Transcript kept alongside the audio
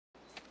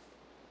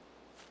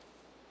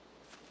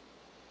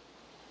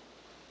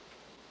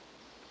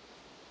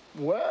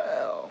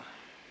Well.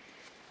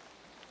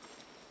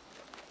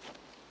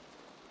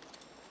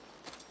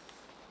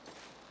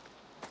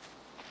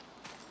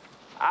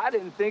 I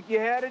didn't think you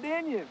had it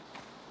in you.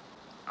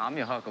 I'm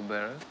your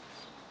huckleberry.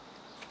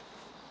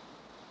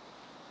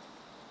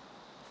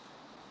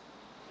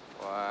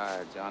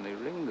 Why, Johnny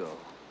Ringo. You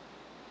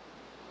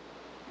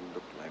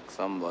look like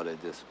somebody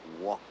just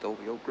walked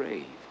over your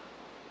grave.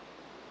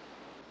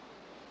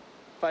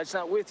 Fight's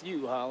not with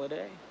you,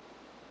 Holiday.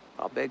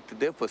 I beg to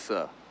differ,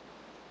 sir.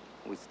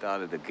 We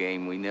started a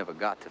game we never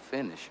got to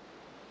finish.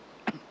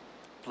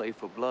 Play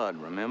for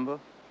blood, remember?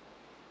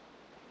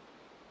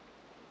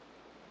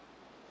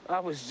 I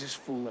was just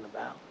fooling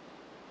about.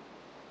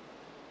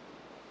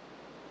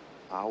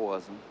 I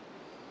wasn't.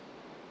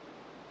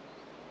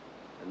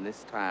 And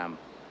this time,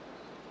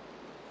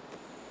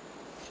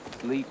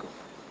 it's legal.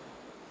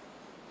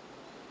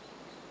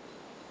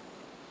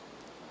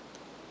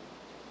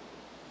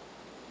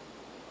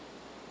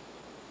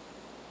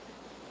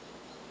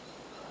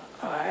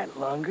 All right,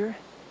 Lunger.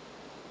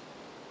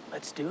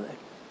 Let's do it.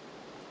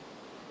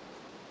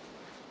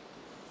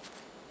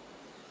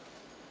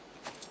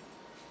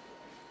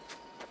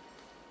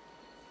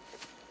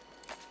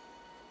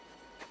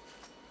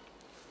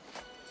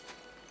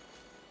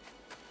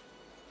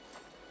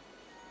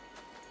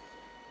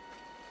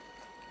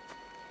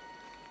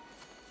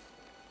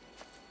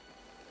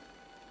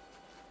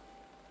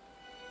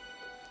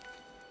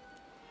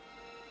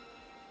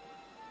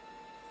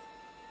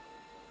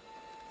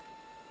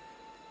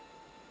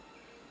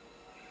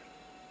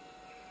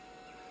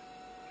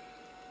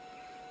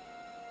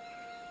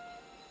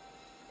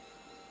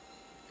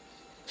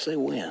 Say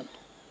when.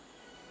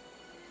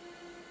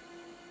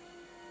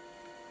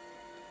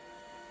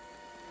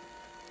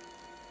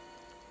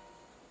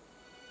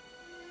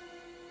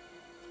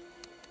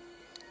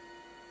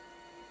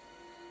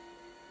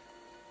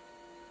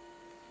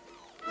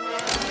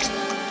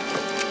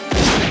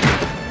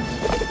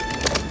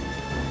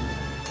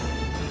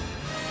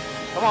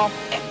 Come on.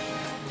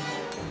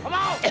 Come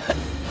on!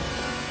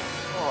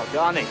 Oh,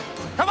 Johnny.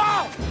 Come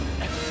on!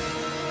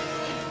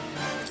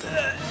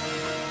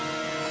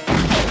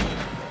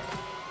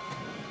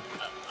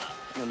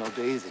 You're no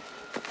Daisy.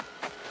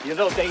 You're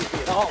no Daisy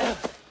at all.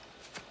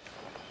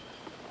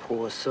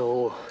 Poor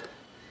soul.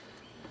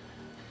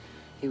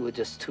 You were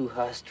just too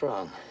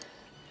high-strung.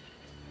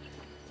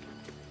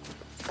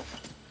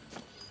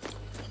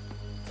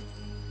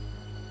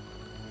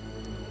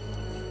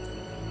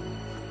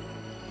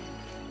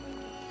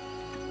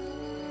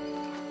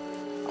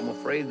 I'm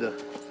afraid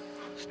the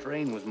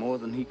strain was more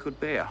than he could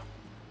bear.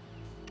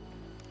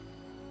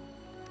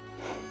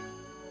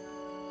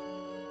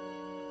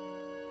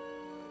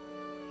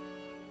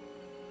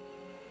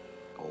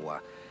 Oh, I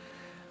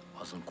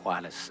wasn't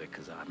quite as sick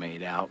as I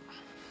made out.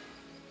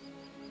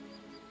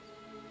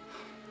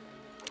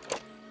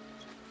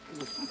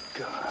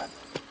 God.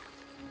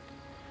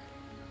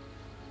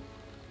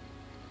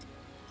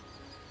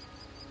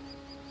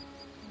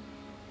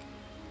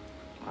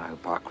 My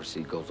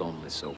hypocrisy goes only so